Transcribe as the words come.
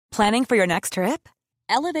Planning for your next trip?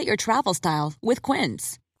 Elevate your travel style with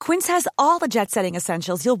Quince. Quince has all the jet-setting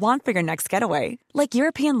essentials you'll want for your next getaway, like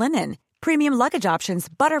European linen, premium luggage options,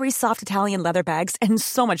 buttery soft Italian leather bags, and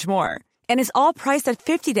so much more. And is all priced at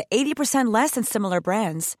 50 to 80% less than similar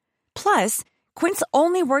brands. Plus, Quince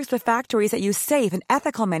only works with factories that use safe and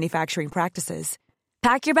ethical manufacturing practices.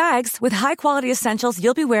 Pack your bags with high-quality essentials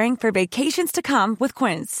you'll be wearing for vacations to come with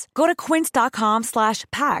Quince. Go to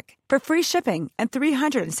quince.com/pack for free shipping and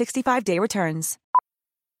 365-day returns.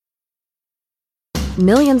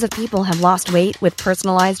 Millions of people have lost weight with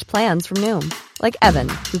personalized plans from Noom. Like Evan,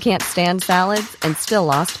 who can't stand salads and still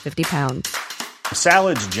lost 50 pounds.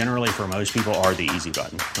 Salads generally for most people are the easy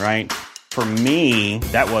button, right? For me,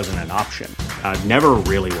 that wasn't an option. I never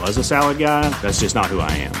really was a salad guy. That's just not who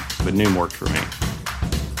I am. But Noom worked for me.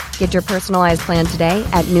 Get your personalized plan today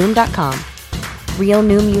at Noom.com. Real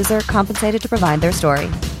Noom user compensated to provide their story.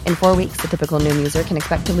 In 4 weeks, the typical Noom user can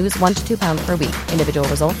expect to lose 1 to 2 pounds per week. Individual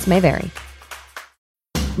results may vary.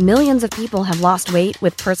 Millions of people have lost weight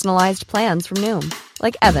with personalized plans from Noom.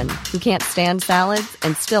 Like Evan, who can't stand salads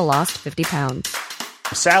and still lost 50 pounds.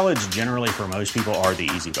 Salads generally for most people are the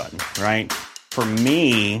easy button, right? For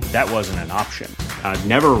me, that wasn't an option. I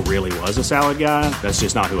never really was a salad guy. That's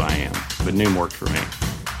just not who I am. But Noom worked for me.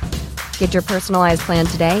 Get your personalized plan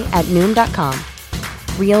today at Noom.com.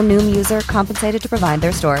 Real Noom user compensated to provide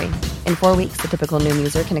their story. In 4 weeks, the typical Noom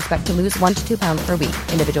user can expect to lose 1 to 2 pounds per week.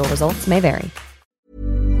 Individual results may vary.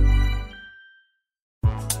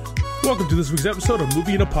 Welcome to this week's episode of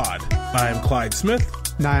Movie in a Pod. I am Clyde Smith.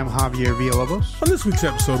 And I am Javier Villalobos. On this week's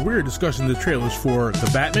episode, we are discussing the trailers for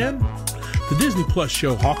The Batman, the Disney Plus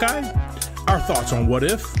show Hawkeye, our thoughts on What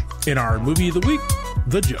If, and our movie of the week,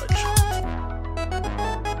 The Judge.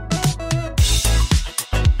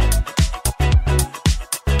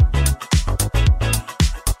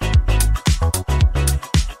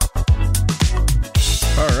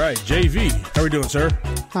 All right, JV, how are we doing, sir?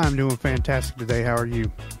 I'm doing fantastic today. How are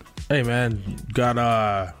you? Hey, man,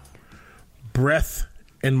 got breath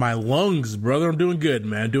in my lungs, brother. I'm doing good,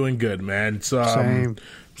 man. Doing good, man. It's Same.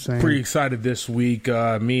 Pretty excited this week.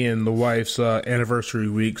 Me and the wife's anniversary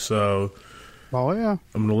week, so Oh, yeah.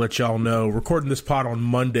 I'm going to let y'all know. Recording this pod on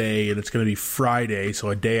Monday, and it's going to be Friday, so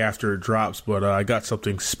a day after it drops, but I got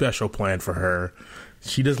something special planned for her.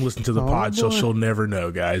 She doesn't listen to the pod, so she'll never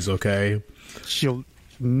know, guys, okay? She'll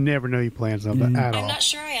never know you planned something at all. I'm not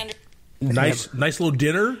sure I understand. Nice little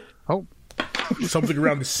dinner. Oh. Something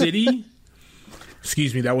around the city.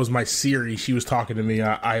 Excuse me, that was my Siri. She was talking to me.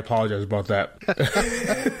 I apologize about that.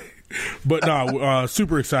 But no,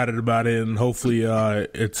 super excited about it, and hopefully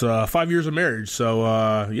it's 5 years of marriage.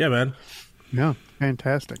 So, yeah, man. Yeah,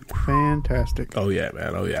 fantastic. Fantastic. Oh, yeah,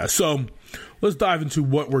 man. Oh, yeah. So, let's dive into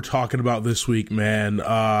what we're talking about this week, man.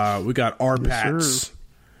 We got R. Pats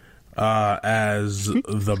as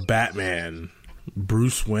the Batman,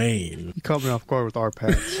 Bruce Wayne. You caught me off guard with our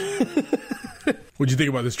pets. What'd you think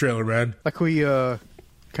about this trailer, man? Like we kind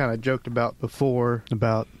of joked about before,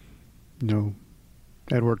 about,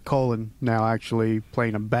 Edward Cullen now actually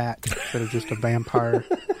playing a bat instead of just a vampire.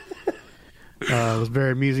 It was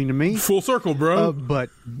very amusing to me. Full circle, bro. But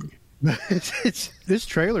it's this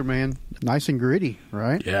trailer, man, nice and gritty,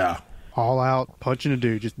 right? Yeah. All out, punching a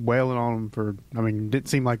dude, just wailing on him for, didn't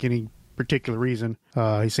seem like any particular reason.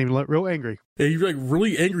 He seemed real angry. Yeah, you're like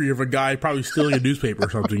really angry of a guy probably stealing a newspaper or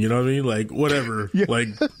something, you know what I mean? Like, whatever. Yeah. Like,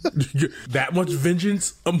 that much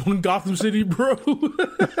vengeance among Gotham City, bro?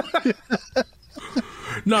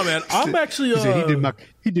 No, man, I'm actually... He said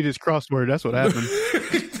he did his crossword, that's what happened.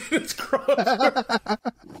 He did his crossword.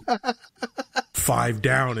 5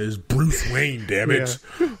 down is Bruce Wayne, damn it.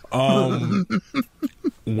 Yeah.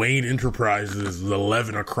 Wayne Enterprises,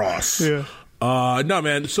 11 across. Yeah. No,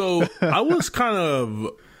 man, so I was kind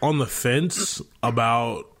of on the fence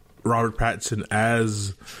about Robert Pattinson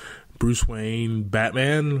as Bruce Wayne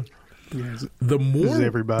Batman. Yes, the more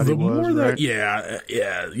right? The more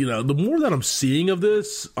that I'm seeing of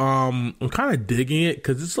this, I'm kind of digging it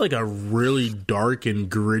because it's like a really dark and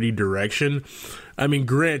gritty direction. I mean,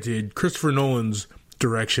 granted, Christopher Nolan's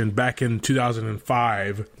direction back in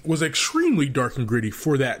 2005 was extremely dark and gritty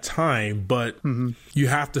for that time, but you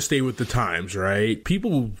have to stay with the times, right?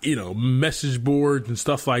 People, message boards and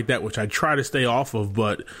stuff like that, which I try to stay off of,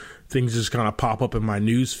 but things just kind of pop up in my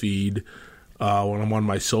news feed when I'm on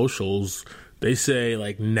my socials. They say,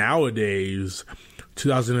 like, nowadays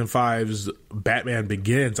 2005's Batman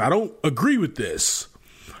Begins. I don't agree with this,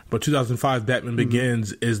 but 2005 Batman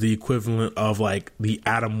Begins is the equivalent of, like, the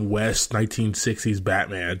Adam West 1960s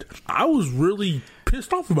Batman. I was really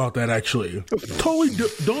pissed off about that, actually. Totally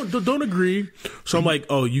don't agree. So I'm like,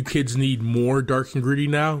 oh, you kids need more dark and gritty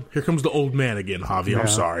now? Here comes the old man again, Javi. Yeah. I'm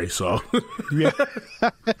sorry. So yeah.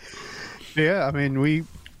 Yeah, I mean,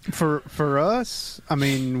 for us, I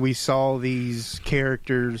mean, we saw these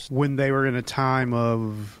characters when they were in a time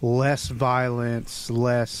of less violence,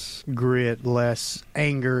 less grit, less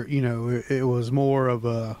anger. You know, it was more of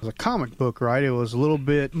a comic book, right? It was a little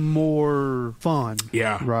bit more fun.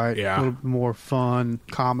 Yeah. Right? Yeah. A little bit more fun,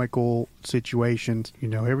 comical situations. You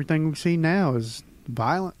know, everything we see now is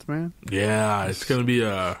violence, man. Yeah, it's going to be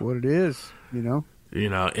what it is, you know? You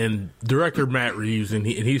know, and director Matt Reeves, and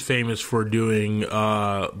he's famous for doing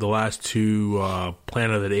the last two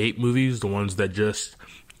Planet of the Apes movies, the ones that just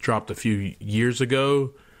dropped a few years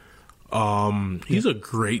ago. He's a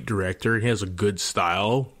great director. He has a good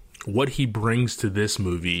style. What he brings to this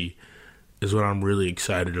movie is what I'm really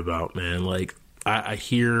excited about, man. Like, I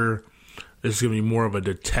hear this is going to be more of a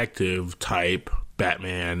detective type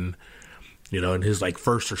Batman, you know, in his like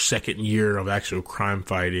first or second year of actual crime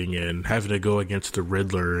fighting and having to go against the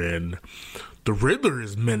Riddler, and the Riddler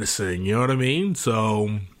is menacing, you know what I mean?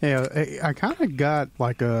 So yeah, I kind of got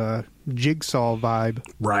like a Jigsaw vibe,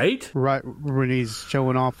 right when he's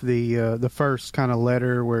showing off the first kind of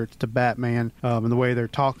letter where it's to Batman, and the way they're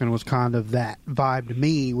talking was kind of that vibe to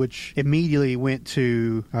me, which immediately went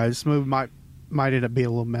to this movie might end up being a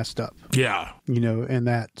little messed up. Yeah. You know, in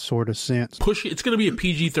that sort of sense. It's going to be a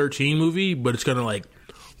PG-13 movie, but it's going to, like,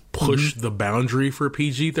 push the boundary for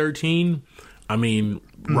PG-13. I mean,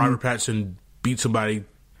 Robert Pattinson beat somebody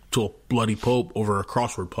to a bloody pulp over a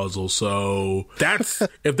crossword puzzle, so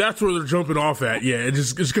if that's where they're jumping off at, yeah,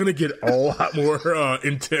 it's going to get a lot more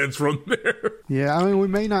intense from there. Yeah, I mean, we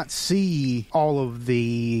may not see all of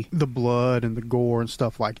the blood and the gore and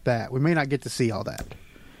stuff like that. We may not get to see all that.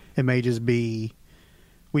 It may just be,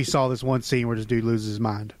 we saw this one scene where this dude loses his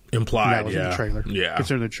mind. Implied, that was in the trailer. Yeah.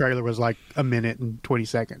 Considering the trailer was like a minute and 20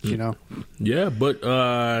 seconds, you know? Yeah, but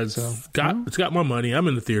it's got my money. I'm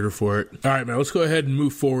in the theater for it. All right, man, let's go ahead and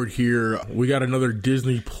move forward here. We got another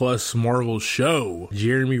Disney Plus Marvel show.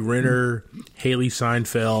 Jeremy Renner, Haley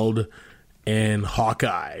Steinfeld, and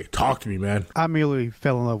Hawkeye. Talk to me, man. I immediately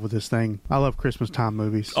fell in love with this thing. I love Christmas time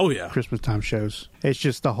movies. Oh, yeah. Christmas time shows. It's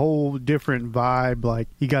just a whole different vibe. Like,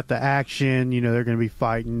 you got the action, you know, they're going to be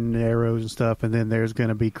fighting arrows and stuff, and then there's going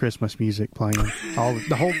to be Christmas music playing.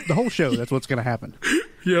 The whole show, that's what's going to happen.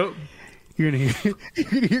 Yep. You're going to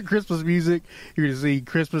hear Christmas music. You're going to see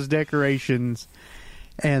Christmas decorations.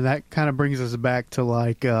 And that kind of brings us back to,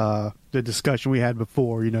 like, the discussion we had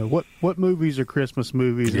before. You know, what movies are Christmas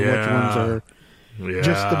movies and which ones are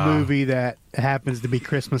just the movie that happens to be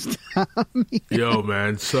Christmas time. Yo,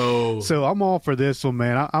 man, so I'm all for this one,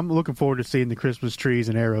 man. I'm looking forward to seeing the Christmas trees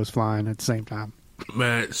and arrows flying at the same time.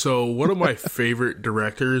 Man, so one of my favorite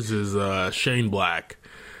directors is Shane Black.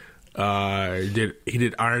 He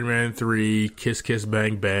did Iron Man 3, Kiss Kiss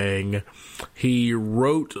Bang Bang. He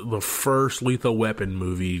wrote the first Lethal Weapon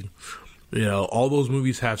movie. You know, all those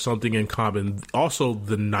movies have something in common. Also,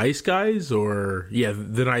 The Nice Guys,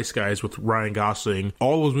 The Nice Guys with Ryan Gosling.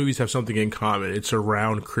 All those movies have something in common. It's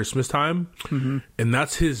around Christmas time, and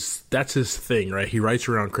that's his thing, right? He writes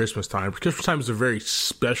around Christmas time. Christmas time is a very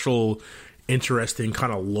special, interesting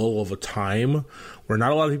kind of lull of a time where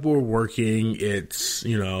not a lot of people are working. It's,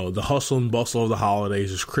 you know, the hustle and bustle of the holidays.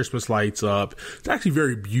 There's Christmas lights up. It's actually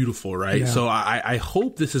very beautiful, right? Yeah. So I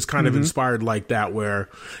hope this is kind of inspired like that, where,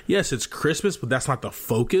 yes, it's Christmas, but that's not the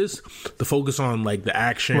focus. The focus on, like, the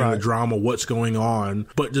action, the drama, what's going on.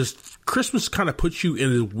 But just Christmas kind of puts you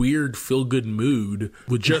in a weird feel-good mood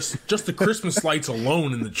with just the Christmas lights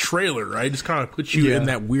alone in the trailer, right? Just kind of puts you in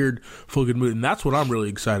that weird feel-good mood. And that's what I'm really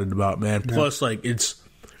excited about, man. Yeah. Plus, like, it's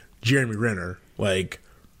Jeremy Renner. Like,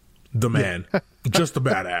 the man. Just a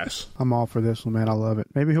badass. I'm all for this one, man. I love it.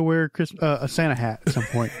 Maybe he'll wear a Santa hat at some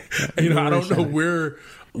point. You know, I don't know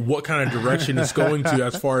what kind of direction it's going to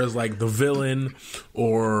as far as, like, the villain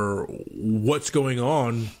or what's going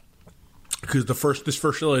on. Because this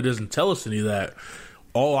first trailer doesn't tell us any of that.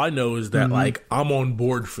 All I know is that, like, I'm on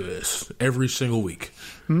board for this every single week.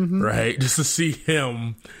 Right? Just to see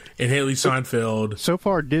him and Haley Steinfeld. So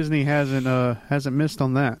far, Disney hasn't missed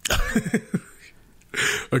on that.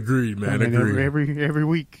 Agreed, man. Agreed. Every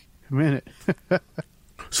week, a minute.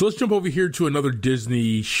 So let's jump over here to another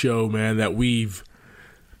Disney show, man, that we've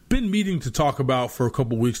been meaning to talk about for a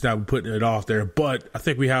couple weeks now. We're putting it off there, but I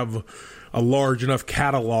think we have a large enough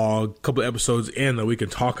catalog, a couple episodes in, that we can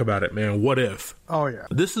talk about it, man. What If? Oh, yeah.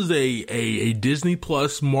 This is a Disney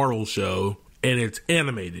Plus Marvel show, and it's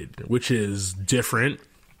animated, which is different,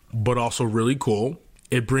 but also really cool.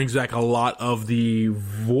 It brings back a lot of the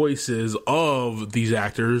voices of these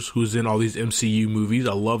actors who's in all these MCU movies.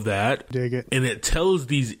 I love that. Dig it. And it tells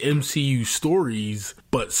these MCU stories,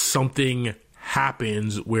 but something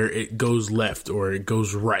happens where it goes left or it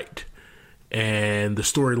goes right. And the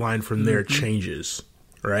storyline from there changes,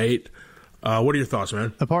 right? What are your thoughts,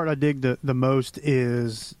 man? The part I dig the most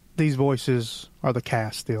is these voices are the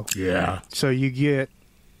cast still. Yeah. So you get,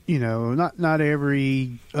 not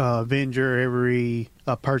every Avenger, every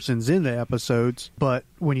person's in the episodes, but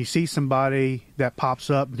when you see somebody that pops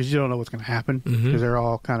up, because you don't know what's going to happen, because they're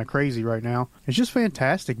all kind of crazy right now, it's just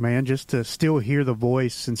fantastic, man, just to still hear the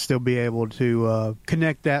voice and still be able to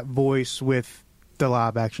connect that voice with the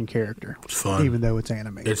live action character. It's fun. Even though it's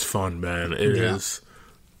animated. It's fun, man. It is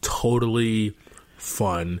totally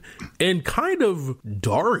fun and kind of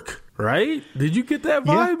dark, right? Did you get that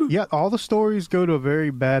vibe? Yeah, all the stories go to a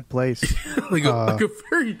very bad place. like a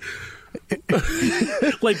very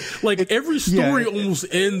like every story almost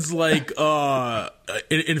ends like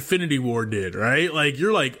Infinity War did, right? Like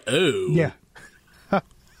you're like, oh. Yeah.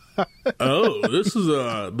 Oh, this is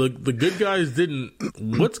the good guys didn't.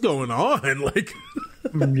 What's going on? Like,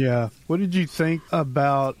 yeah. What did you think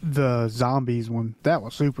about the zombies one? That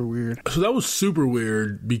was super weird. So that was super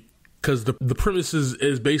weird because the premise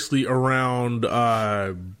is basically around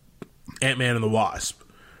Ant-Man and the Wasp,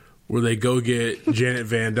 where they go get Janet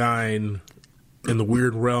Van Dyne in the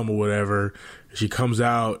weird realm or whatever. She comes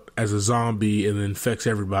out as a zombie and infects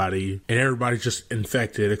everybody, and everybody's just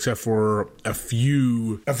infected except for a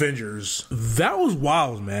few Avengers. That was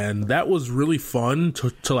wild, man. That was really fun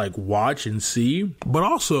to like watch and see, but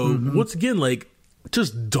also once again, like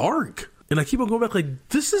just dark. And I keep on going back, like,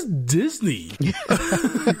 this is Disney.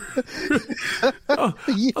 I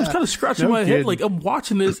was kind of scratching my head, like, I'm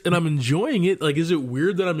watching this and I'm enjoying it. Like, is it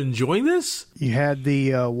weird that I'm enjoying this? You had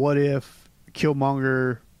the what if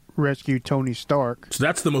Killmonger rescued Tony Stark. So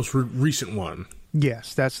that's the most recent one.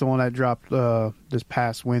 Yes, that's the one that dropped this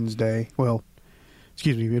past Wednesday. Well,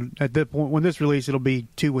 excuse me, at that point when this released, it'll be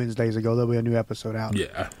 2 Wednesdays ago. There'll be a new episode out.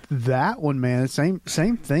 Yeah, that one, man, same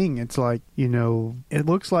thing. It's like, it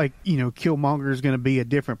looks like Killmonger is going to be a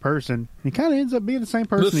different person. He kind of ends up being the same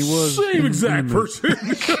person he was. Same exact person.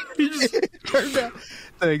 He just turned out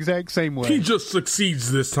the exact same way. He just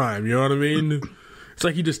succeeds this time. You know what I mean? It's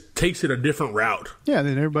like he just takes it a different route. Yeah,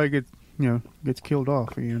 then everybody gets killed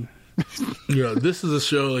off again. This is a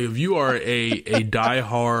show, like, if you are a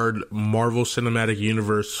diehard Marvel Cinematic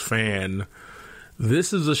Universe fan,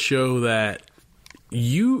 this is a show that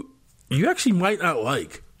you actually might not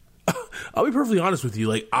like. I'll be perfectly honest with you.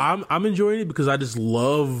 Like, I'm enjoying it because I just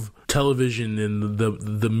love television and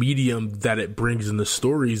the medium that it brings in the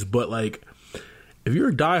stories. But like, if you're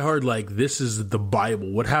a diehard, like, this is the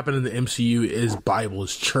Bible. What happened in the MCU is Bible,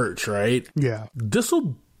 is church, right? Yeah. This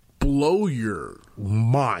will blow your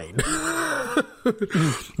mind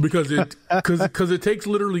because it takes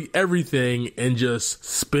literally everything and just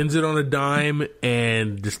spins it on a dime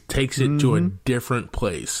and just takes it to a different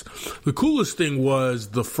place. The coolest thing was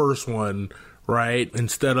the first one, right?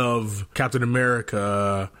 Instead of Captain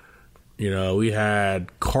America, we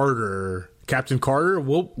had Captain Carter.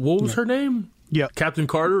 What was her name? Yeah, Captain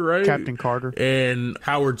Carter, right? Captain Carter. And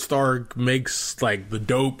Howard Stark makes like the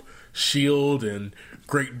dope shield and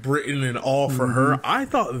Great Britain and all for her. I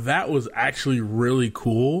thought that was actually really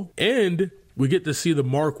cool. And we get to see the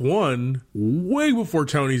Mark I way before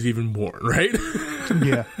Tony's even born, right?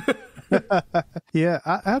 Yeah. Yeah,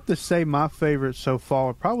 I have to say my favorite so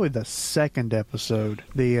far, probably the second episode.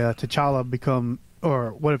 The T'Challa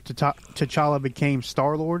T'Challa became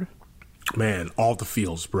Star-Lord. Man, all the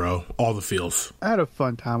feels, bro. All the feels. I had a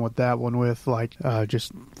fun time with that one with, like,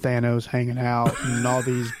 just Thanos hanging out and all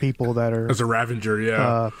these people that are... As a Ravager,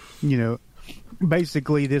 yeah.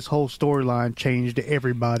 Basically this whole storyline changed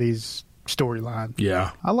everybody's storyline.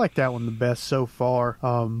 Yeah. I like that one the best so far.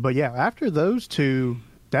 But yeah, after those two,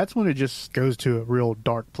 that's when it just goes to a real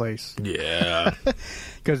dark place. Yeah.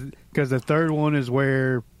 Because the third one is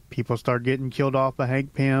where... people start getting killed off by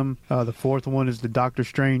Hank Pym. The fourth one is the Doctor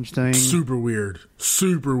Strange thing. Super weird.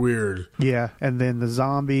 Super weird. Yeah, and then the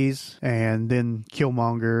zombies, and then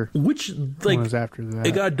Killmonger. Which, like, was after that.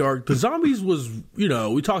 It got dark. The zombies was,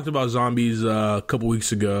 we talked about zombies a couple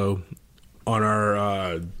weeks ago on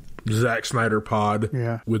our Zack Snyder pod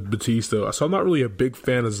with Batista. So I'm not really a big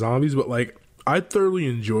fan of zombies, but, like, I thoroughly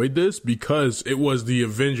enjoyed this because it was the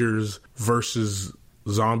Avengers versus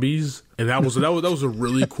zombies, and that was a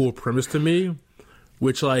really cool premise to me,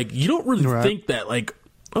 which, like, you don't really think that, like,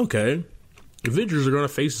 okay, Avengers are going to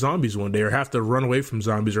face zombies one day or have to run away from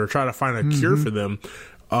zombies or try to find a cure for them.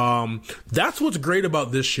 That's what's great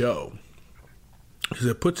about this show. because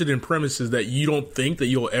it puts it in premises that you don't think that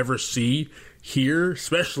you'll ever see here,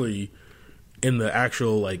 especially in the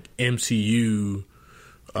actual like MCU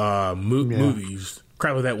movies.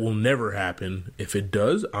 Crap like that will never happen. If it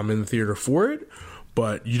does, I'm in the theater for it.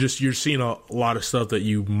 But you're seeing a lot of stuff that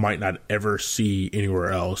you might not ever see anywhere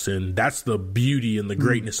else, and that's the beauty and the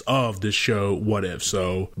greatness of this show, What If.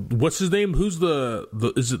 So, what's his name? Who's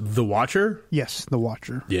is it the Watcher? Yes, the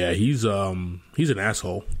Watcher. Yeah, he's an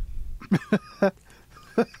asshole.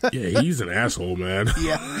 Yeah, he's an asshole, man.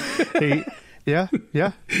 Yeah.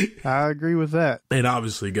 Yeah, I agree with that. And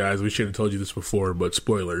obviously, guys, we should have told you this before, but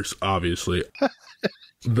spoilers, obviously.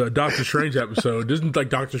 The Doctor Strange episode, doesn't like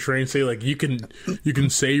Doctor Strange say like you can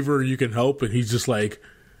save her, you can help, and he's just like,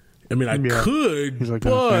 I mean, I could, like,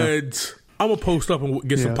 but I'm gonna post up and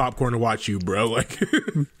get some popcorn and watch you, bro. Like,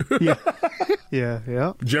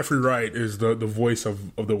 yeah. Jeffrey Wright is the voice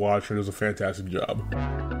of the Watcher. Does a fantastic job.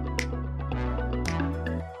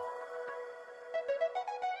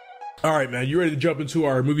 All right, man. You ready to jump into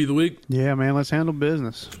our movie of the week? Yeah, man. Let's handle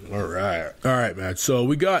business. All right, man. So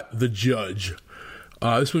we got The Judge.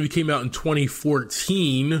 This movie came out in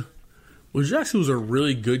 2014, which actually was a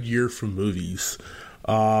really good year for movies.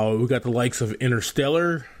 We got the likes of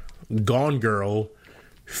Interstellar, Gone Girl,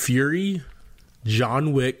 Fury,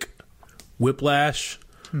 John Wick, Whiplash,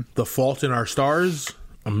 The Fault in Our Stars,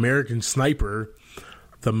 American Sniper,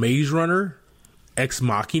 The Maze Runner, Ex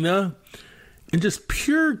Machina, and just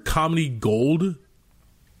pure comedy gold.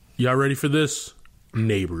 Y'all ready for this?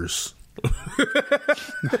 Neighbors.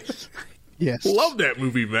 Nice. Yes. Love that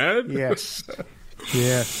movie, man. Yes.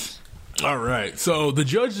 All right. So The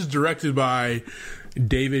Judge is directed by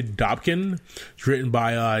David Dobkin. It's written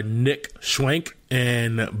by Nick Schwenk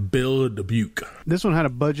and Bill Dubuque. This one had a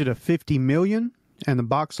budget of $50 million, and the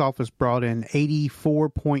box office brought in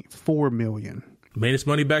 $84.4 million. Made its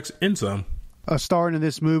money back and some. Starring in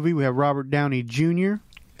this movie, we have Robert Downey Jr.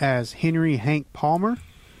 as Henry Hank Palmer,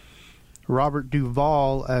 Robert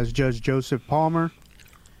Duvall as Judge Joseph Palmer,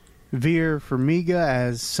 Vera Farmiga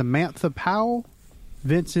as Samantha Powell,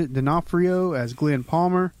 Vincent D'Onofrio as Glenn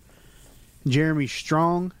Palmer, Jeremy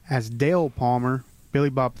Strong as Dale Palmer, Billy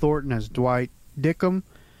Bob Thornton as Dwight Dickham,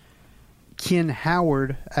 Ken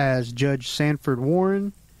Howard as Judge Sanford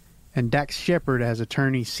Warren, and Dax Shepard as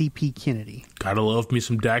Attorney C.P. Kennedy. Gotta love me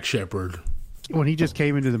some Dax Shepard. When he just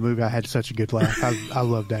came into the movie, I had such a good laugh. I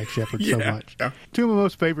love Dax Shepard so much. Two of my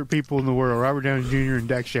most favorite people in the world, Robert Downey Jr. and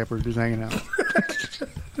Dax Shepard, just hanging out.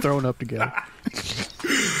 Throwing up together.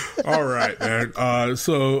 All right, man.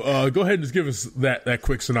 So go ahead and just give us that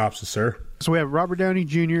quick synopsis, sir. So we have Robert Downey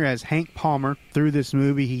Jr. as Hank Palmer. Through this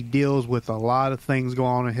movie, he deals with a lot of things going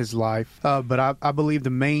on in his life. But I believe the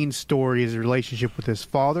main story is a relationship with his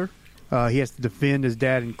father. He has to defend his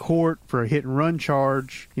dad in court for a hit-and-run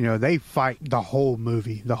charge. You know, they fight the whole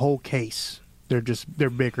movie, the whole case. They're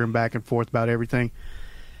bickering back and forth about everything.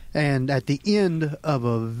 And at the end of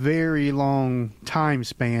a very long time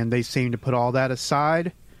span, they seem to put all that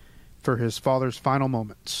aside for his father's final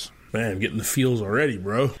moments. Man, I'm getting the feels already,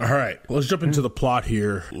 bro. All right, let's jump into the plot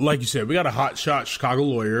here. Like you said, we got a hotshot Chicago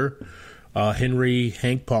lawyer, Henry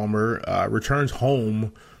Hank Palmer, returns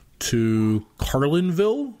home to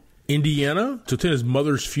Carlinville, Indiana, to attend his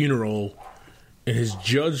mother's funeral. And his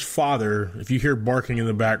judge father, if you hear barking in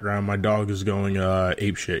the background, my dog is going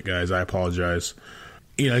apeshit, guys. I apologize.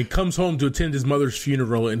 You know, he comes home to attend his mother's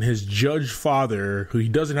funeral, and his judge father, who he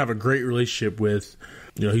doesn't have a great relationship with,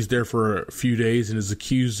 you know, he's there for a few days and is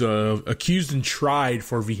accused and tried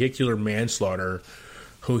for vehicular manslaughter,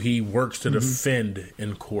 who he works to defend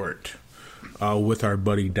in court with our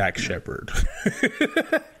buddy Dax Shepard.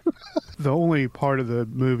 The only part of the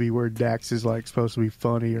movie where Dax is like supposed to be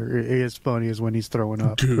funny or is funny is when he's throwing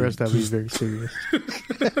up. Dude, the rest of it, he's very serious.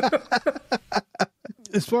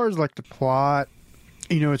 As far as like the plot,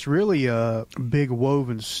 you know, it's really a big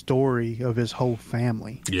woven story of his whole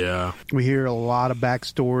family. Yeah. We hear a lot of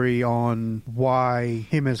backstory on why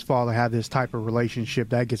him and his father have this type of relationship.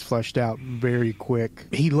 That gets fleshed out very quick.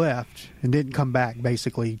 He left and didn't come back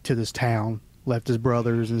basically to this town. Left his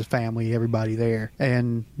brothers and his family, everybody there.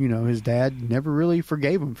 And, you know, his dad never really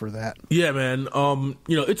forgave him for that. Yeah, man.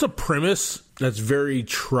 You know, it's a premise that's very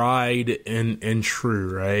tried and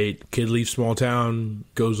true, right? Kid leaves small town,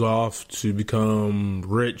 goes off to become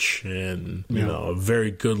rich and, you know, a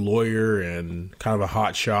very good lawyer and kind of a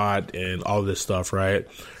hot shot and all this stuff, right?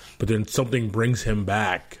 But then something brings him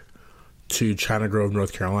back to China Grove,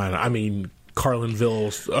 North Carolina. I mean,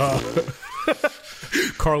 Carlinville,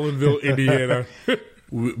 Indiana.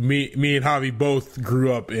 me and Javi both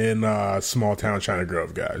grew up in small town China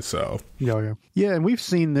Grove, guys. So yeah, and we've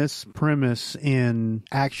seen this premise in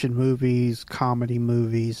action movies, comedy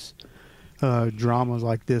movies, dramas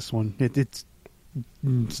like this one. It's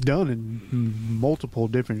done in multiple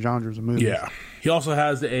different genres of movies. Yeah. He also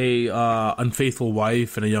has a unfaithful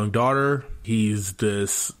wife and a young daughter. He's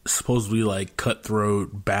this supposedly like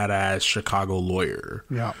cutthroat, badass Chicago lawyer.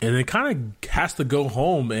 Yeah. And then kind of has to go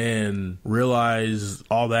home and realize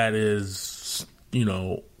all that is, you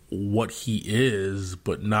know, what he is,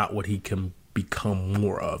 but not what he can become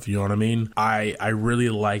more of. You know what I mean? I really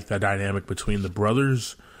like that dynamic between the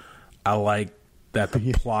brothers. I like that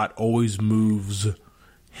the plot always moves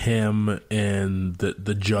him and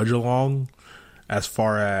the judge along as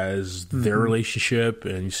far as their relationship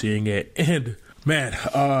and seeing it. And man,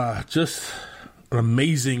 just an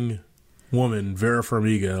amazing woman, Vera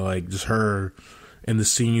Farmiga. Like, just her and the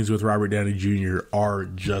scenes with Robert Downey Jr. are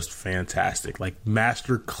just fantastic. Like,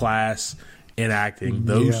 master class in acting.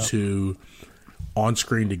 Those two on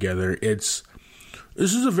screen together.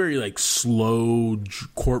 This is a very like slow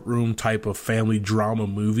courtroom type of family drama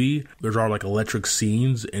movie. There's all like electric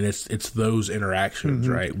scenes, and it's those interactions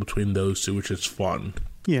right between those two, which is fun.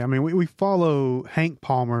 Yeah, I mean we follow Hank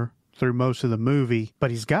Palmer through most of the movie,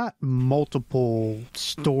 but he's got multiple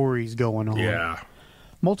stories going on. Yeah.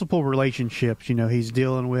 Multiple relationships. You know, he's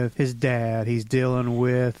dealing with his dad. He's dealing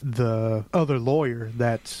with the other lawyer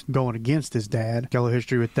that's going against his dad. Got a little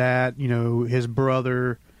history with that. You know, his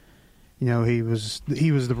brother. You know, he was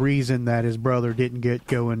the reason that his brother didn't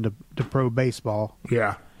go into pro baseball.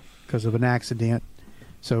 Yeah. Because of an accident.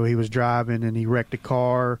 So he was driving and he wrecked a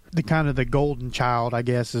car. The golden child, I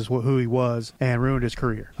guess, is who he was, and ruined his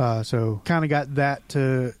career. So kind of got that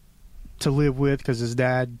to live with because his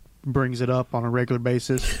dad brings it up on a regular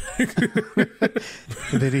basis. And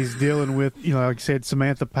then he's dealing with, you know, like I said,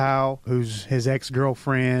 Samantha Powell, who's his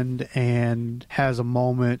ex-girlfriend, and has a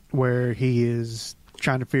moment where he is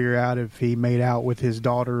trying to figure out if he made out with his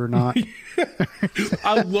daughter or not.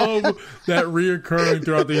 I love that reoccurring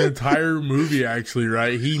throughout the entire movie, actually,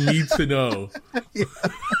 right? He needs to know.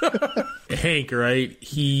 Hank, right?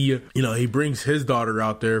 He brings his daughter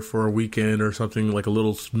out there for a weekend or something, like a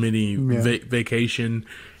little mini vacation.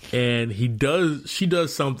 And she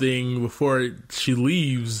does something before she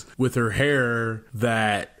leaves with her hair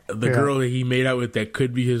that the girl that he made out with that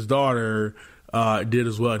could be his daughter did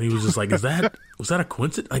as well. And he was just like, was that a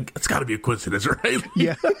coincidence? Like, it's got to be a coincidence, right?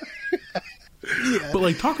 Yeah. But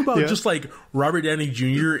like, talk about just like Robert Downey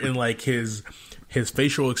Jr. and like his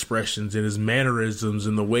facial expressions and his mannerisms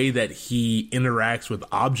and the way that he interacts with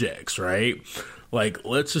objects, right? Like,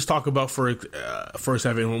 let's just talk about for a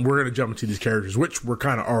second. We're going to jump into these characters, which we're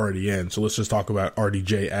kind of already in. So let's just talk about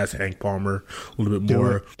RDJ as Hank Palmer a little bit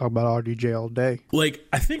more. Talk about RDJ all day. Like,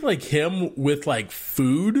 I think like him with like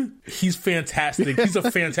food, he's fantastic. He's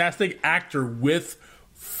a fantastic actor with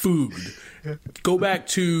food. Go back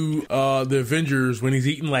to the Avengers when he's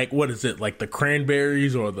eating like, what is it, like the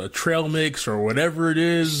cranberries or the trail mix or whatever it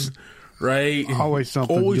is. Right? Always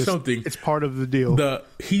something. Always something. It's part of the deal.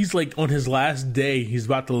 He's like on his last day, he's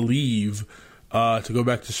about to leave to go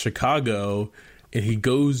back to Chicago, and he's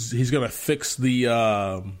going to fix the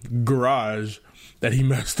garage that he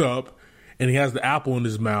messed up, and he has the apple in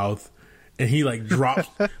his mouth, and he like drops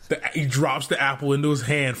the apple into his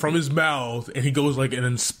hand from his mouth, and he goes like and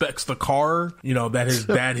inspects the car, you know, that his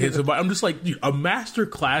dad hits him by. I'm just like, dude, a master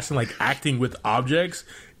class in like acting with objects.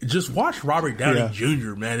 Just watch Robert Downey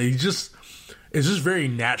Jr., man. It's just very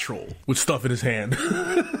natural with stuff in his hand.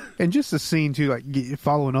 And just the scene too, like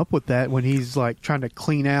following up with that when he's like trying to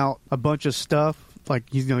clean out a bunch of stuff. Like,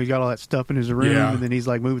 he's got all that stuff in his room, and then he's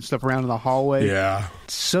like moving stuff around in the hallway. Yeah,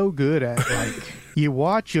 so good at like you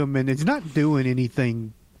watch him, and it's not doing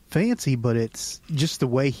anything fancy, but it's just the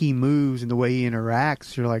way he moves and the way he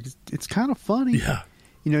interacts. You're like, it's kind of funny. Yeah,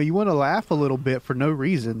 you know, you want to laugh a little bit for no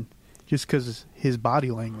reason. Just because his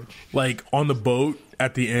body language. Like on the boat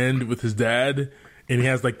at the end with his dad, and he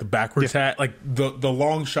has like the backwards hat. Like the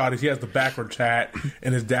long shot is he has the backwards hat,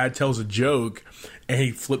 and his dad tells a joke, and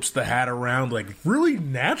he flips the hat around like really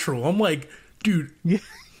natural. I'm like, dude,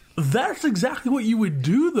 that's exactly what you would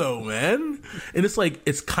do though, man. And it's like,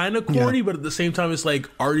 it's kind of corny, but at the same time, it's like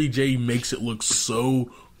RDJ makes it look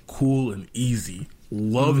so cool and easy.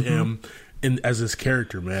 Love him as his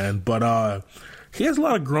character, man. But he has a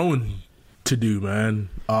lot of growing to do, man,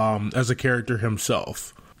 as a character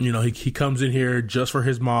himself. You know, he comes in here just for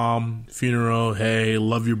his mom, funeral. Hey,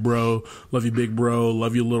 love you, bro. Love you, big bro.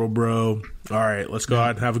 Love you, little bro. All right, let's go out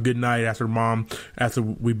and have a good night after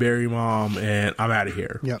we bury mom, and I'm out of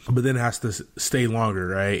here. Yep. But then it has to stay longer,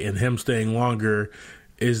 right? And him staying longer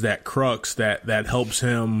is that crux that helps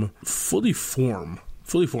him fully form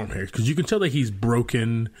Harry, because you can tell that he's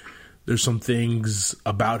broken. There's some things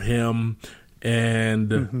about him,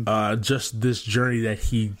 and just this journey that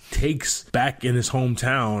he takes back in his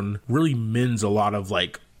hometown really mends a lot of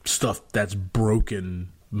like stuff that's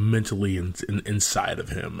broken mentally inside of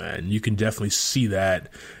him, man. You can definitely see that,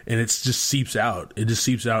 and it just seeps out. It just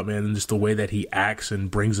seeps out, man, and just the way that he acts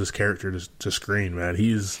and brings his character to screen, man.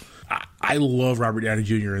 I love Robert Downey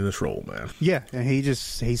Jr. in this role, man. Yeah, and he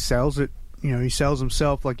sells it. You know, he sells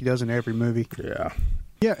himself like he does in every movie. Yeah.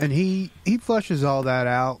 Yeah, and he fleshes all that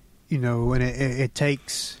out, you know, and it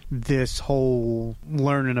takes this whole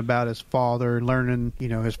learning about his father, learning, you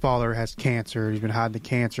know, his father has cancer. He's been hiding the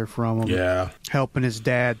cancer from him. Yeah. Helping his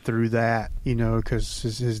dad through that, you know, because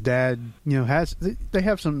his dad, you know, they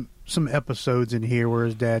have some episodes in here where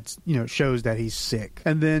his dad, you know, shows that he's sick.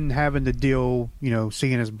 And then having to deal, you know,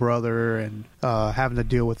 seeing his brother and having to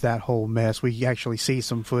deal with that whole mess. We actually see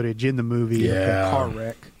some footage in the movie of the car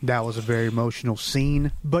wreck. That was a very emotional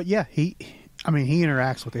scene. But yeah, he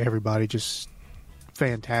interacts with everybody just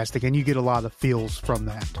fantastic. And you get a lot of feels from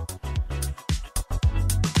that.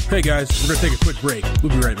 Hey guys, we're going to take a quick break.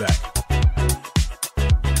 We'll be right back.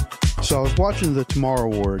 So I was watching The Tomorrow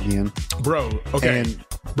War again. Bro, okay.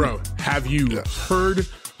 Bro, have you heard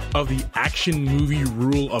of the action movie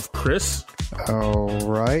rule of Chris? All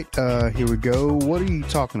right. Here we go. What are you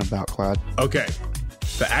talking about, Clyde? Okay.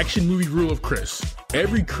 The action movie rule of Chris.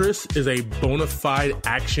 Every Chris is a bona fide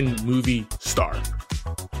action movie star.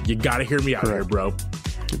 You got to hear me out here, bro.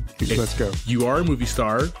 Let's go. You are a movie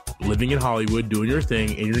star living in Hollywood doing your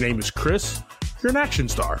thing, and your name is Chris. You're an action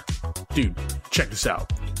star. Dude, check this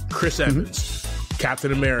out. Chris Evans,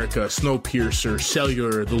 Captain America, Snowpiercer,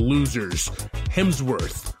 Cellular, The Losers,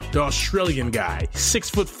 Hemsworth, the Australian guy,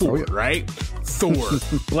 6'4", right? Thor,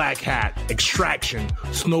 Black Hat, Extraction,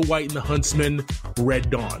 Snow White and the Huntsman, Red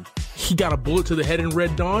Dawn. He got a bullet to the head in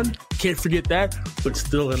Red Dawn. Can't forget that, but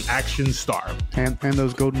still an action star. And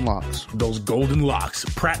those golden locks. Those golden locks.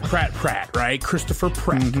 Pratt, right? Christopher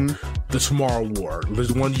Pratt. The Tomorrow War. There's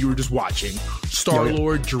the one you were just watching.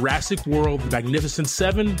 Star-Lord, Jurassic World, Magnificent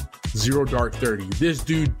Seven, Zero Dark 30. This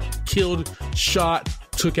dude killed, shot,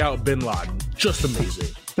 took out Bin Laden. Just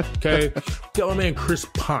amazing. Okay? Got my man Chris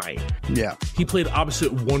Pine. Yeah. He played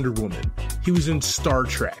opposite Wonder Woman. He was in Star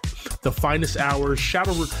Trek, The Finest Hours,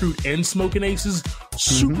 Shadow Recruit, and Smoking Aces.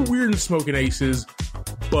 Super weird in Smoking Aces,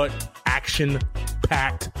 but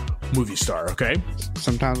action-packed movie star, okay?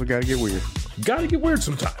 Sometimes we gotta get weird. Gotta get weird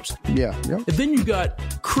sometimes. Yeah. Yep. And then you got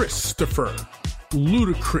Christopher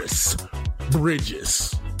Ludacris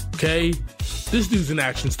Bridges, okay? This dude's an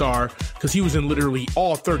action star because he was in literally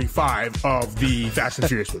all 35 of the Fast and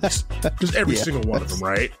Furious movies. Just every single one of them,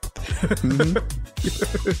 right?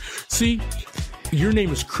 See, your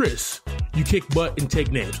name is Chris. You kick butt and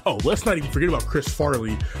take names. Oh, let's not even forget about Chris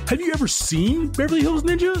Farley. Have you ever seen Beverly Hills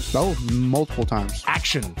Ninja? Oh, multiple times.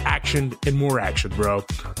 Action, and more action, bro.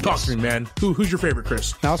 Talk to me, man. Who's your favorite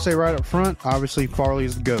Chris? I'll say right up front, obviously Farley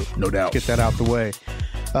is the GOAT. No doubt. Let's get that out the way.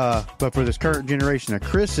 But for this current generation of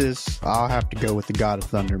Chris's, I'll have to go with the God of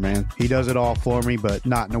Thunder, man. He does it all for me, but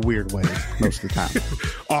not in a weird way most of the time.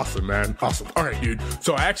 Awesome, man. Awesome. All right, dude.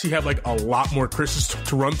 So I actually have like a lot more Chris's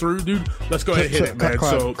to run through, dude. Let's go ahead and hit it, man.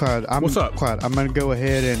 Clyde, what's up? Clyde, I'm going to go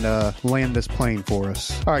ahead and land this plane for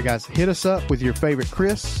us. All right, guys, hit us up with your favorite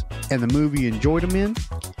Chris and the movie you enjoyed him in.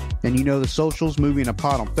 And you know the socials, Movie in a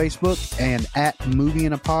Pod on Facebook and at Movie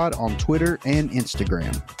in a Pod on Twitter and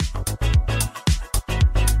Instagram.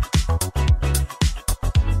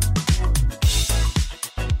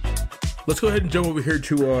 Let's go ahead and jump over here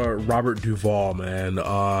to Robert Duvall, man.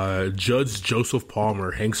 Judge Joseph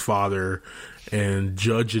Palmer, Hank's father, and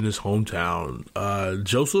Judge in his hometown.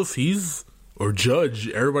 Joseph, Judge,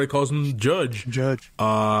 everybody calls him Judge. Yep.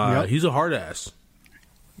 He's a hard ass.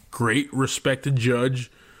 Great, respected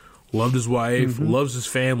judge. Loved his wife, loves his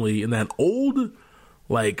family in that old,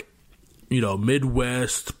 like, you know,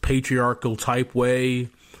 Midwest patriarchal type way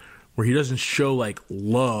where he doesn't show like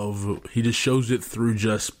love. He just shows it through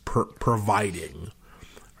just providing.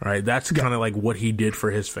 Right? That's kind of like what he did for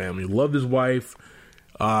his family. Loved his wife,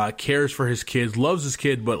 cares for his kids, loves his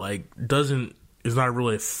kid, but like is not a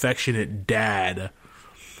really affectionate dad.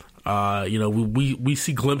 You know, we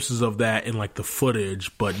see glimpses of that in like the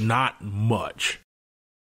footage, but not much.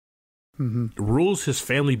 Rules his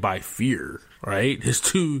family by fear, right?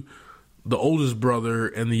 The oldest brother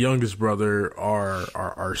and the youngest brother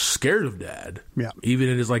are scared of dad. Yeah. Even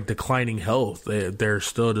in his like declining health, they're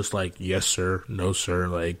still just like, yes sir, no sir.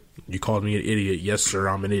 Like, you called me an idiot, yes sir,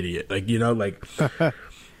 I'm an idiot. Like, you know, like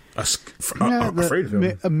afraid of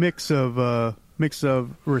him. A mix of mix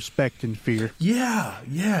of respect and fear. Yeah.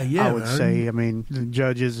 I would say. I mean, the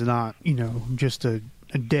Judge is not, just a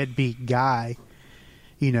deadbeat guy.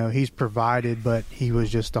 He's provided, but he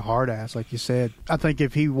was just a hard ass, like you said. I think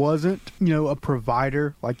if he wasn't, a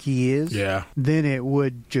provider like he is, then it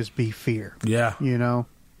would just be fear. Yeah.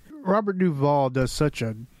 Robert Duvall does such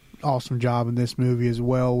an awesome job in this movie as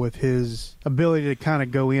well with his ability to kind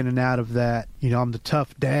of go in and out of that, I'm the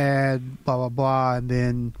tough dad, blah, blah, blah. And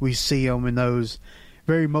then we see him in those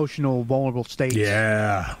very emotional, vulnerable states.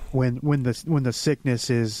 Yeah. When the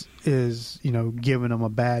sickness is giving him a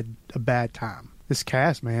bad time. This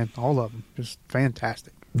cast, man, all of them, just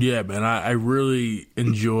fantastic. Yeah, man, I really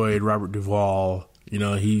enjoyed Robert Duvall.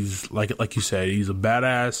 He's like you said, he's a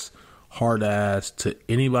badass, hard ass to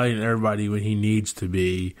anybody and everybody when he needs to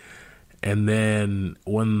be. And then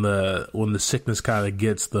when the sickness kind of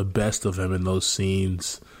gets the best of him in those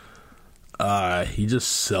scenes, he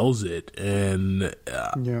just sells it. And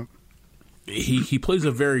he plays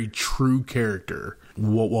a very true character.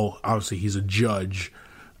 Well, obviously he's a judge.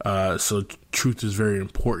 So truth is very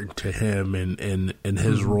important to him and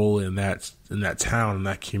his role in that town, in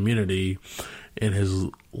that community, in his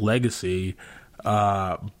legacy.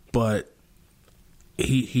 But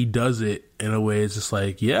he does it in a way it's just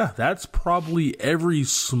like, yeah, that's probably every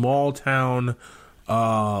small town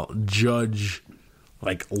judge,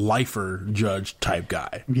 like lifer judge type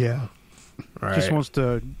guy. Yeah. Right.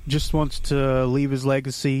 Just wants to leave his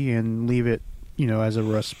legacy and leave it, as a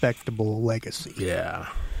respectable legacy. Yeah.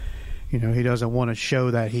 He doesn't want to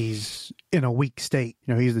show that he's in a weak state.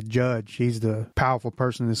 He's the judge. He's the powerful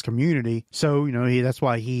person in this community. So, that's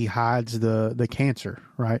why he hides the cancer,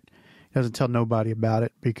 right? He doesn't tell nobody about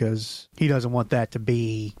it because he doesn't want that to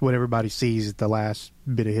be what everybody sees at the last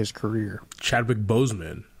bit of his career. Chadwick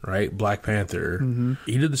Boseman, right? Black Panther. Mm-hmm.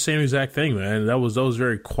 He did the same exact thing, man. That was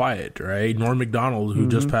very quiet, right? Norm Macdonald, who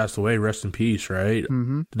just passed away, rest in peace, right?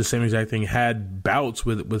 Mm-hmm. Did the same exact thing, had bouts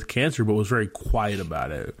with cancer, but was very quiet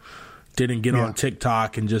about it. Didn't get on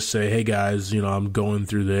TikTok and just say, hey guys, I'm going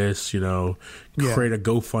through this, create a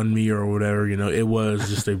GoFundMe or whatever. It was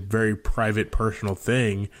just a very private, personal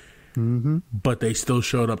thing. Mm-hmm. But they still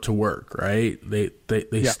showed up to work, right?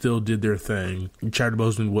 They still did their thing. Chadwick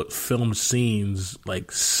Boseman filmed scenes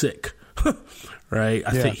like sick, right?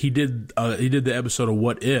 I think he did the episode of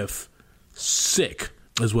What If, sick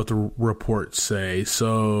is what the reports say.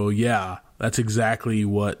 So yeah, that's exactly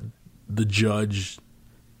what the judge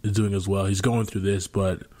is doing as well. He's going through this,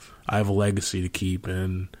 but I have a legacy to keep,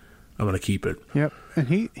 and I'm going to keep it. Yep,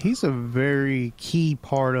 and he's a very key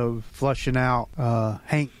part of fleshing out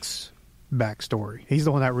Hank's backstory. He's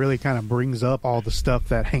the one that really kind of brings up all the stuff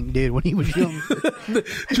that Hank did when he was young.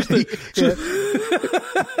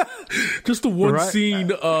 Just the one scene,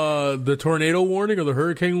 the tornado warning or the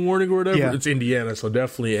hurricane warning or whatever. Yeah. It's Indiana, so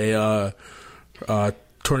definitely a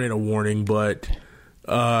tornado warning, but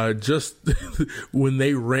just when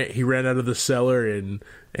he ran out of the cellar and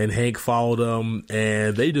Hank followed him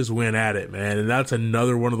and they just went at it, man. And that's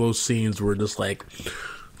another one of those scenes where just like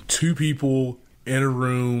two people in a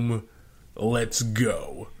room, let's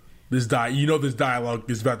go. This dialogue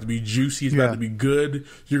is about to be juicy. It's about to be good.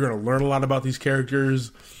 You're going to learn a lot about these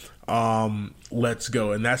characters. Let's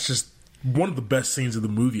go. And that's just one of the best scenes of the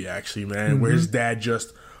movie, actually, man, where his dad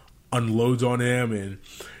just unloads on him and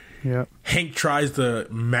Hank tries to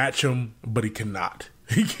match him, but he cannot.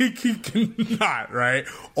 He cannot, right?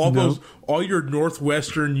 All your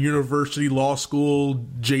Northwestern University Law School,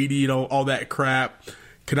 JD, all that crap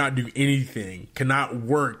cannot do anything, cannot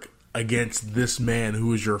work against this man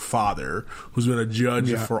who is your father, who's been a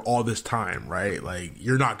judge for all this time, right? Like,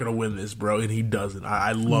 you're not going to win this, bro. And he doesn't.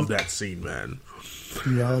 I love that scene, man.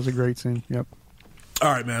 Yeah, that was a great scene. Yep.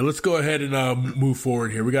 All right, man, let's go ahead and move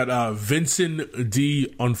forward here. We got Vincent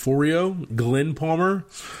D'Onofrio, Glenn Palmer,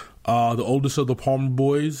 the oldest of the Palmer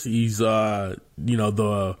boys. He's, the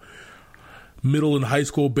middle and high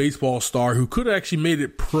school baseball star who could have actually made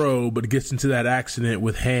it pro, but gets into that accident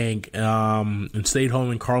with Hank and stayed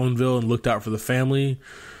home in Carlinville and looked out for the family.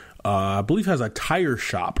 I believe has a tire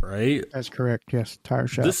shop, right? That's correct, yes, tire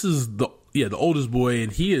shop. This is the oldest boy,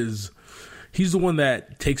 and he's the one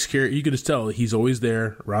that takes care. You can just tell he's always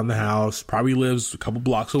there around the house. Probably lives a couple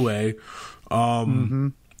blocks away,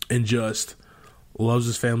 and just loves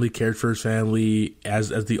his family, cared for his family. As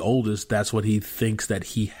the oldest, that's what he thinks that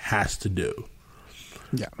he has to do.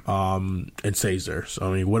 Yeah. And stays there.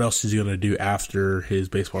 So I mean, what else is he going to do after his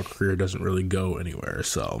baseball career doesn't really go anywhere?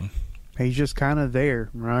 So he's just kind of there,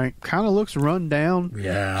 right? Kind of looks run down.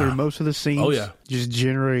 Yeah. Through most of the scenes. Oh yeah. Just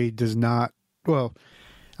generally does not. Well,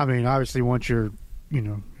 I mean, obviously, once you're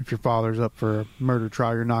if your father's up for a murder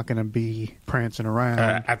trial, you're not going to be prancing around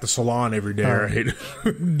at the salon every day, right?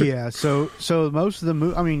 Yeah. So most of the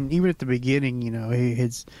movie, I mean, even at the beginning,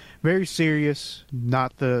 it's very serious,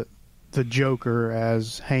 not the Joker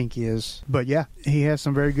as Hank is. But yeah, he has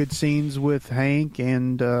some very good scenes with Hank,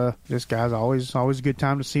 and this guy's always a good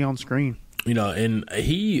time to see on screen. And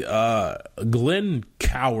Glenn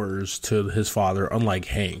cowers to his father, unlike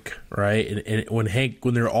Hank, right? And when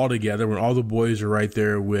they're all together, when all the boys are right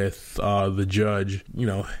there with the judge,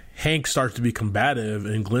 Hank starts to be combative,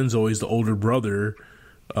 and Glenn's always the older brother,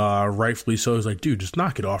 rightfully so. He's like, dude, just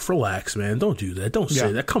knock it off, relax, man, don't do that, don't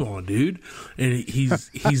say that, come on, dude. And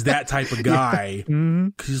he's that type of guy,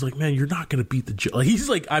 because he's like, man, you're not gonna beat the judge. Like, he's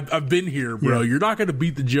like, I've been here, bro. You're not gonna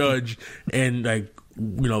beat the judge, and like,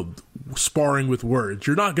 sparring with words.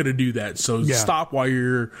 You're not going to do that. So stop while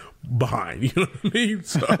you're behind. You know what I mean?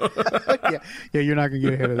 So you're not going to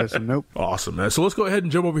get ahead of this one. Nope. Awesome, man. So let's go ahead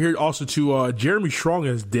and jump over here also to Jeremy Strong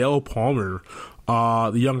as Dale Palmer,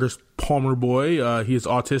 the youngest Palmer boy. He is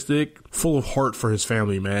autistic, full of heart for his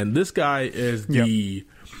family, man. This guy is the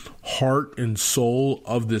heart and soul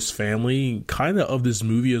of this family, kind of this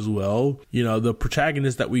movie as well. The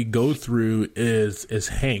protagonist that we go through is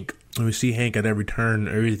Hank. And we see Hank at every turn,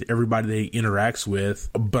 everybody that he interacts with.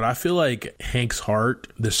 But I feel like Hank's heart,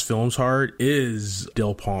 this film's heart, is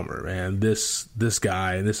Dale Palmer, man. This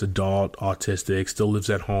guy, this adult, autistic, still lives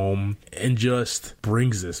at home, and just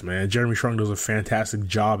brings this, man. Jeremy Strong does a fantastic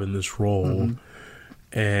job in this role. Mm-hmm.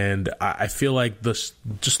 And I feel like the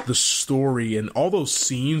story and all those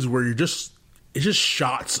scenes where it's just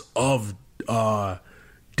shots of Dale.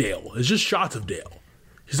 It's just shots of Dale.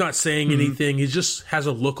 He's not saying anything. He just has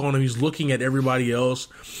a look on him. He's looking at everybody else.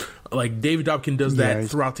 Like, David Dobkin does that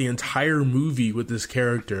throughout the entire movie with this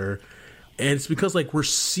character. And it's because, like, we're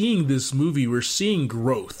seeing this movie. We're seeing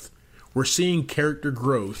growth. We're seeing character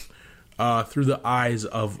growth through the eyes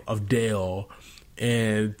of Dale.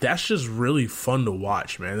 And that's just really fun to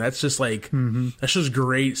watch, man. That's just like, that's just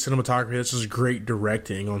great cinematography. That's just great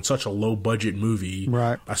directing on such a low-budget movie.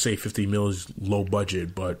 Right. I say 50 mil is low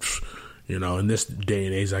budget, but... in this day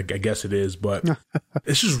and age, I guess it is, but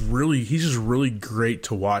he's just really great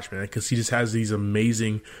to watch, man, because he just has these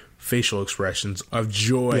amazing facial expressions of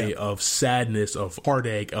joy, of sadness, of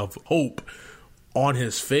heartache, of hope on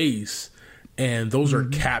his face, and those are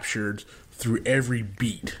captured through every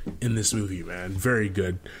beat in this movie, man. Very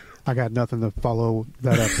good. I got nothing to follow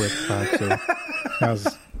that up with, so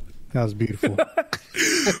that was beautiful.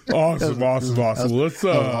 Awesome.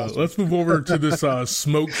 Let's move over to this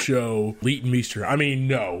smoke show. Leighton Meester. I mean,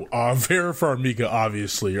 no. Vera Farmiga,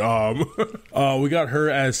 obviously. We got her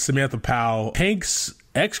as Samantha Powell, Hank's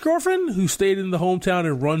ex-girlfriend, who stayed in the hometown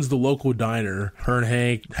and runs the local diner. Her and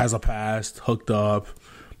Hank has a past, hooked up.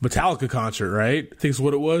 Metallica concert, right? I think it's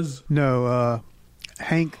what it was. No,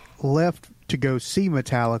 Hank left to go see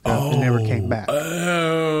Metallica and never came back.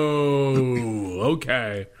 Oh,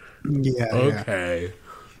 okay. Yeah. Okay.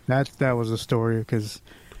 That was a story, because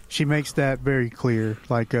she makes that very clear.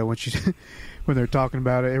 Like when they're talking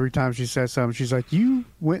about it, every time she says something, she's like, "You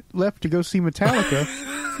left to go see Metallica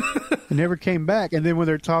and never came back." And then when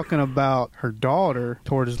they're talking about her daughter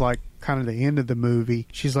towards like kind of the end of the movie,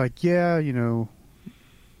 she's like, "Yeah,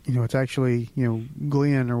 it's actually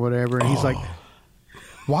Glenn or whatever." And he's like,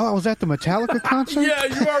 "While I was at the Metallica concert?" Yeah,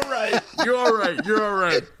 you are right. You're all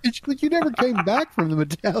right. You never came back from the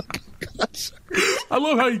Metallica concert. I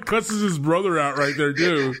love how he cusses his brother out right there,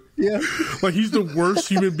 too. Yeah. Like, he's the worst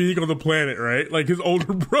human being on the planet, right? Like, his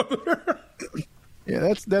older brother.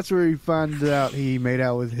 Yeah, that's where he finds out he made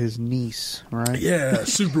out with his niece, right? Yeah,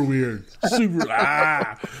 super weird. But,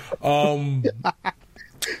 I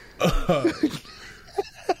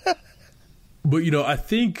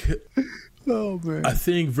think... Oh, man. I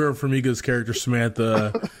think Vera Farmiga's character,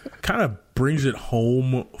 Samantha, kind of brings it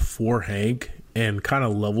home for Hank and kind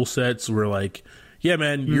of level sets where, like, yeah,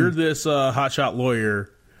 man, you're this hotshot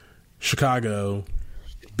lawyer, Chicago,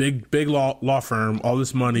 big law firm, all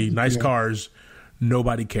this money, nice cars,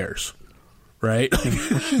 nobody cares, right?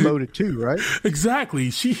 Well, she's loaded too, right? Exactly.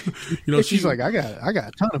 She's like, I got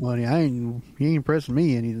a ton of money. You ain't impressing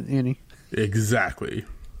me any. Exactly.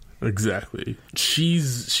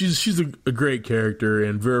 She's a great character,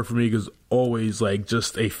 and Vera Farmiga's always like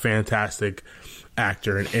just a fantastic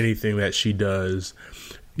actor in anything that she does.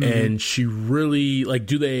 And she really, like,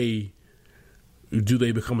 do they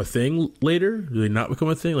become a thing later? Do they not become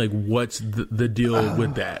a thing? Like, what's the deal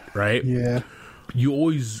with that, right? Yeah. You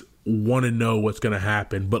always want to know what's going to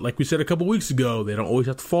happen, but like we said a couple weeks ago, they don't always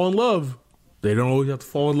have to fall in love. They don't always have to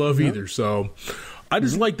fall in love either. So I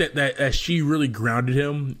just like that she really grounded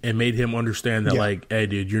him and made him understand that, like, hey,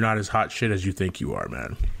 dude, you're not as hot shit as you think you are,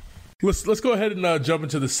 man. Let's go ahead and jump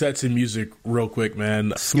into the sets and music real quick,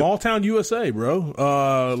 man. Small town USA,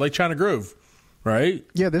 bro. Like China Grove, right?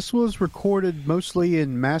 Yeah, this was recorded mostly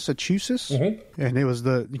in Massachusetts, and it was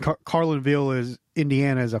Carlinville is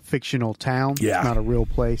Indiana is a fictional town. Yeah, it's not a real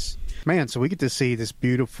place. Man, so we get to see this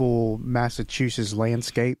beautiful Massachusetts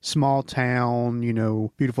landscape. Small town, you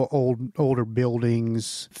know, beautiful older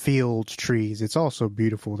buildings, fields, trees. It's also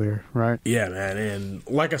beautiful there, right? Yeah, man. And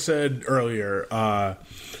like I said earlier, I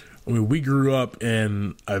mean, we grew up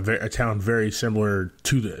in a town very similar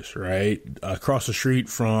to this, right? Across the street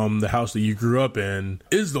from the house that you grew up in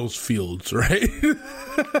is those fields, right?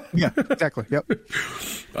 Yeah, exactly. Yep.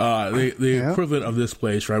 The equivalent of this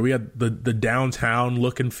place, right? We had the downtown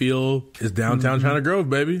look and feel is downtown China Grove,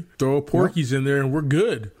 baby. Throw a Porky's in there and we're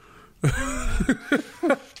good.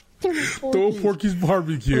 Throw a Porky's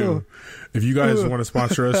barbecue. If you guys want to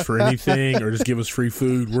sponsor us for anything or just give us free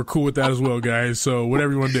food, we're cool with that as well, guys. So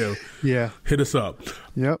whatever you want to do, hit us up.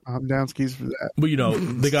 Yep, I'm down skis for that. But, you know,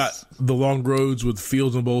 they got the long roads with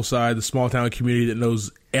fields on both sides, the small town community that knows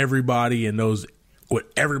everybody and knows what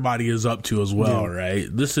everybody is up to as well, right?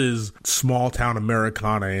 This is small town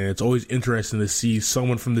Americana, and it's always interesting to see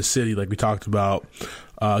someone from the city, like we talked about,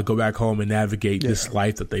 go back home and navigate this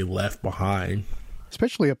life that they left behind.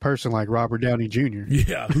 Especially a person like Robert Downey Jr.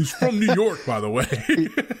 Yeah, who's from New York, by the way.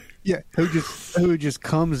 who just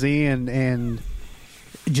comes in and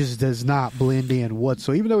just does not blend in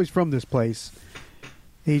whatsoever. Even though he's from this place,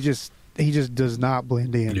 he just does not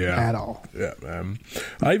blend in at all. Yeah, man.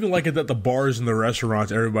 I even like it that the bars and the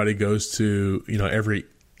restaurants everybody goes to, you know, every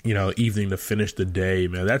evening to finish the day,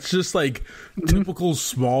 man. That's just like typical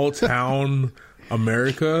small town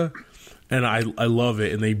America. And I love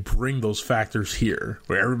it, and they bring those factors here,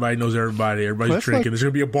 where everybody knows everybody, everybody's drinking. There's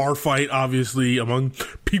going to be a bar fight, obviously, among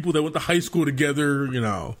people that went to high school together, you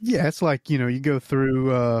know. Yeah, it's like, you know, you go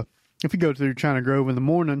through, if you go through China Grove in the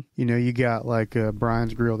morning, you know, you got like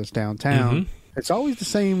Brian's Grill that's downtown. It's always the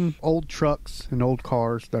same old trucks and old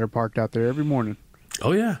cars that are parked out there every morning.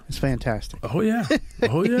 Oh, yeah. It's fantastic. Oh, yeah.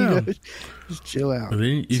 Oh, yeah. You know, just chill out. And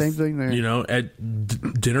then same thing there. You know,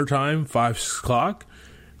 at dinner time, 5 o'clock,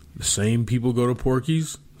 the same people go to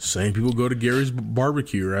Porky's, same people go to Gary's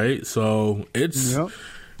Barbecue, right? So it's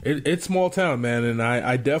it's small town, man, and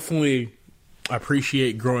I definitely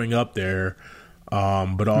appreciate growing up there,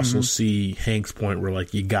 but also see Hank's point where,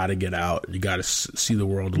 like, you got to get out, you got to see the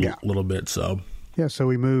world a little bit. So so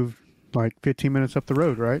we moved like 15 minutes up the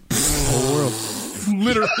road, right? The whole world,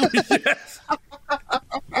 literally, yes.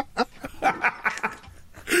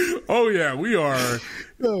 Oh yeah, we are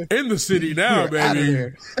in the city now,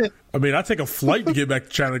 baby. I mean, I take a flight to get back to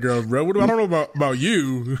China Grove, bro. I don't know about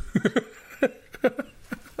you.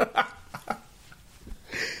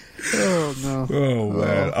 Oh no. Oh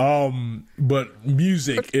man. But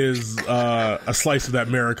music is a slice of that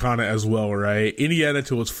Americana as well, right? Indiana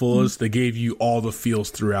to its fullest. They gave you all the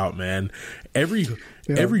feels throughout, man. Every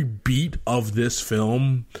beat of this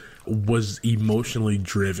film was emotionally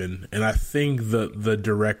driven, and I think the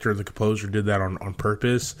director, the composer, did that on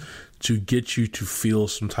purpose to get you to feel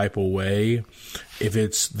some type of way. If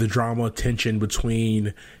it's the drama tension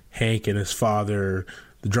between Hank and his father,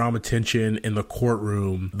 the drama tension in the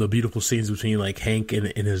courtroom, the beautiful scenes between like Hank and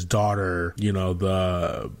his daughter, you know,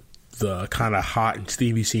 the kind of hot and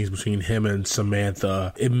steamy scenes between him and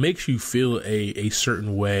Samantha, it makes you feel a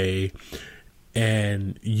certain way.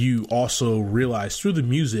 And you also realize through the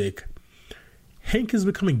music, Hank is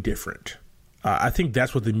becoming different. I think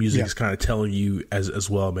that's what the music is kind of telling you as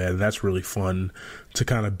well, man. That's really fun to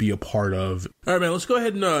kind of be a part of. All right, man, let's go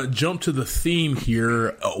ahead and jump to the theme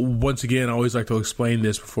here. Once again, I always like to explain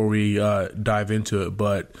this before we dive into it,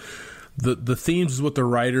 but the themes is what the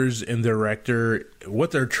writers and director,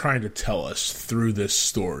 what they're trying to tell us through this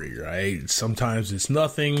story, right? Sometimes it's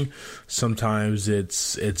nothing, sometimes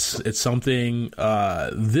it's something.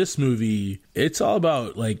 This movie, it's all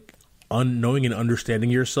about like knowing and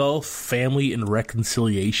understanding yourself, family, and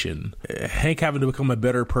reconciliation. Hank having to become a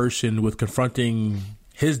better person with confronting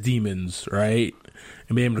his demons, right?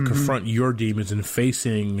 And being able to confront your demons and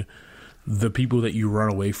facing the people that you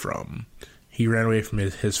run away from. He ran away from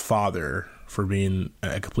his father for being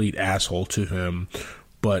a complete asshole to him,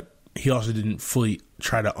 but he also didn't fully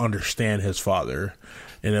try to understand his father.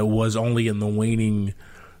 And it was only in the waning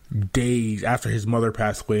days after his mother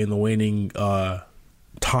passed away, in the waning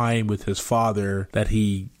time with his father, that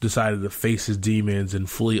he decided to face his demons and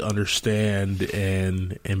fully understand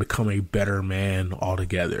and become a better man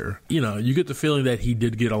altogether. You know, you get the feeling that he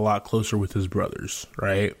did get a lot closer with his brothers,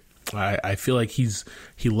 right? I feel like he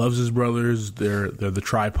loves his brothers. They're the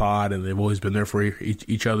tripod, and they've always been there for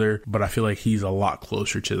each other. But I feel like he's a lot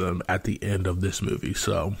closer to them at the end of this movie.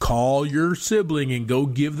 So call your sibling and go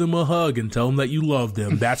give them a hug and tell them that you love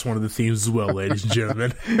them. That's one of the themes as well, ladies and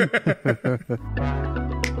gentlemen.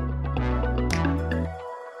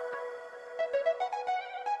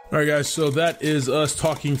 All right, guys. So that is us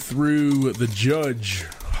talking through The Judge.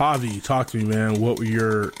 Javi, talk to me, man. What were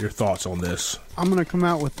your thoughts on this? I'm going to come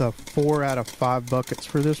out with a 4 out of 5 buckets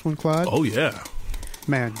for this one, Clyde. Oh, yeah.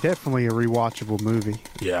 Man, definitely a rewatchable movie.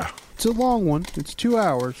 Yeah. It's a long one. It's 2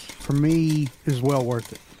 hours. For me, is well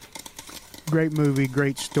worth it. Great movie,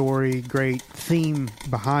 great story, great theme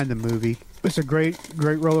behind the movie. It's a great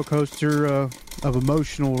roller coaster of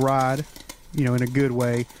emotional ride, in a good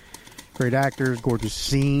way. Great actors, gorgeous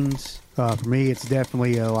scenes. For me, it's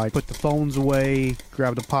definitely like put the phones away,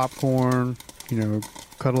 grab the popcorn,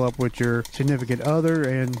 cuddle up with your significant other,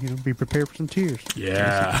 and be prepared for some tears.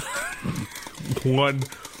 Yeah,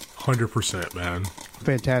 100%, man.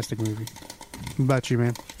 Fantastic movie. What about you,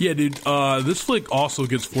 man? Yeah, dude. This flick also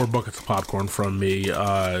gets 4 buckets of popcorn from me.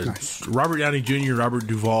 Nice. Robert Downey Jr., Robert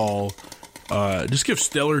Duvall. Just give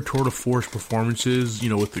stellar tour de force performances,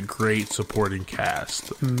 with the great supporting cast.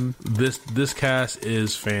 Mm-hmm. This cast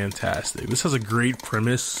is fantastic. This has a great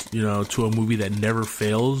premise, to a movie that never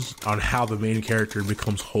fails on how the main character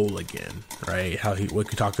becomes whole again, right? How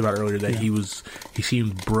what you talked about earlier, that he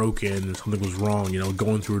seemed broken and something was wrong,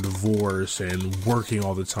 going through a divorce and working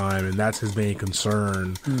all the time, and that's his main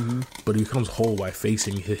concern. Mm-hmm. But he becomes whole by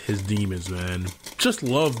facing his demons, man. Just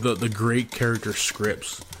love the great character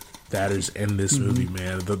scripts that is in this movie,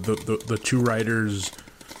 man. The two writers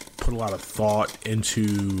put a lot of thought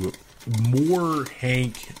into more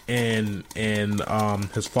Hank and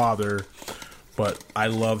his father, but I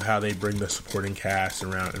love how they bring the supporting cast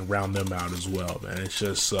and round them out as well, man. It's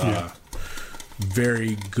just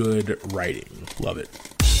very good writing. Love it.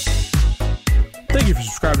 Thank you for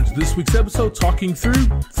subscribing to this week's episode, Talking Through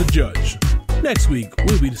The Judge. Next week,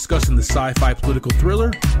 we'll be discussing the sci-fi political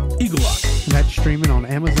thriller, Eagle Eye. And that's streaming on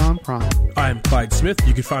Amazon Prime. I am Clyde Smith.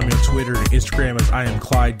 You can find me on Twitter and Instagram as I am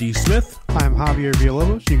Clyde D. Smith. I am Javier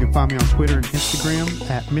Villalobos. You can find me on Twitter and Instagram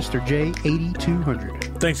at Mr.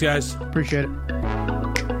 J8200. Thanks, guys. Appreciate it.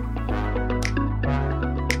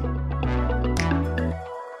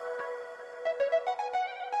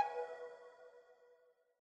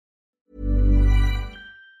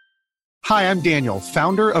 Hi, I'm Daniel,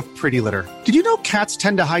 founder of Pretty Litter. Did you know cats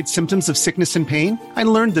tend to hide symptoms of sickness and pain? I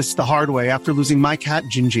learned this the hard way after losing my cat,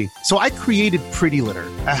 Gingy. So I created Pretty Litter,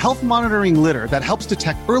 a health monitoring litter that helps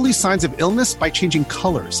detect early signs of illness by changing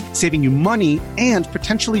colors, saving you money and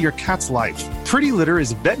potentially your cat's life. Pretty Litter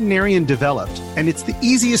is veterinarian developed, and it's the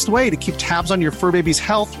easiest way to keep tabs on your fur baby's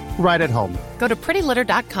health right at home. Go to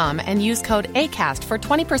prettylitter.com and use code ACAST for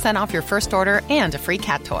 20% off your first order and a free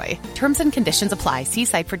cat toy. Terms and conditions apply. See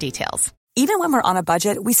site for details. Even when we're on a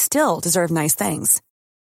budget, we still deserve nice things.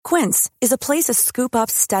 Quince is a place to scoop up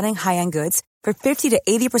stunning high-end goods for 50 to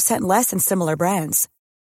 80% less than similar brands.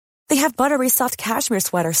 They have buttery soft cashmere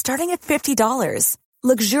sweaters starting at $50,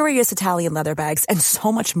 luxurious Italian leather bags, and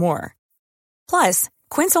so much more. Plus,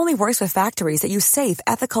 Quince only works with factories that use safe,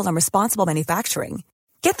 ethical, and responsible manufacturing.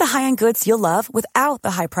 Get the high-end goods you'll love without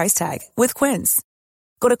the high price tag with Quince.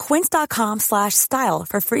 Go to quince.com/style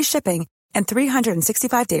for free shipping and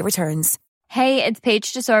 365-day returns. Hey, it's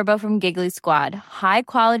Paige DeSorbo from Giggly Squad. High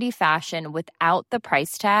quality fashion without the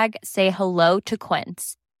price tag. Say hello to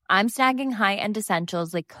Quince. I'm snagging high-end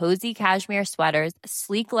essentials like cozy cashmere sweaters,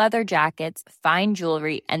 sleek leather jackets, fine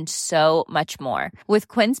jewelry, and so much more. With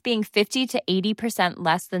Quince being 50 to 80%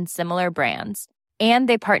 less than similar brands. And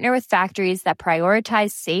they partner with factories that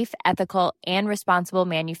prioritize safe, ethical, and responsible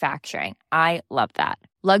manufacturing. I love that.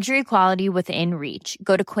 Luxury quality within reach.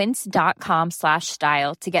 Go to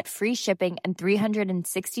quince.com/style to get free shipping and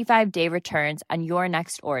 365-day returns on your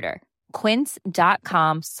next order.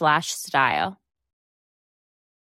 Quince.com/style.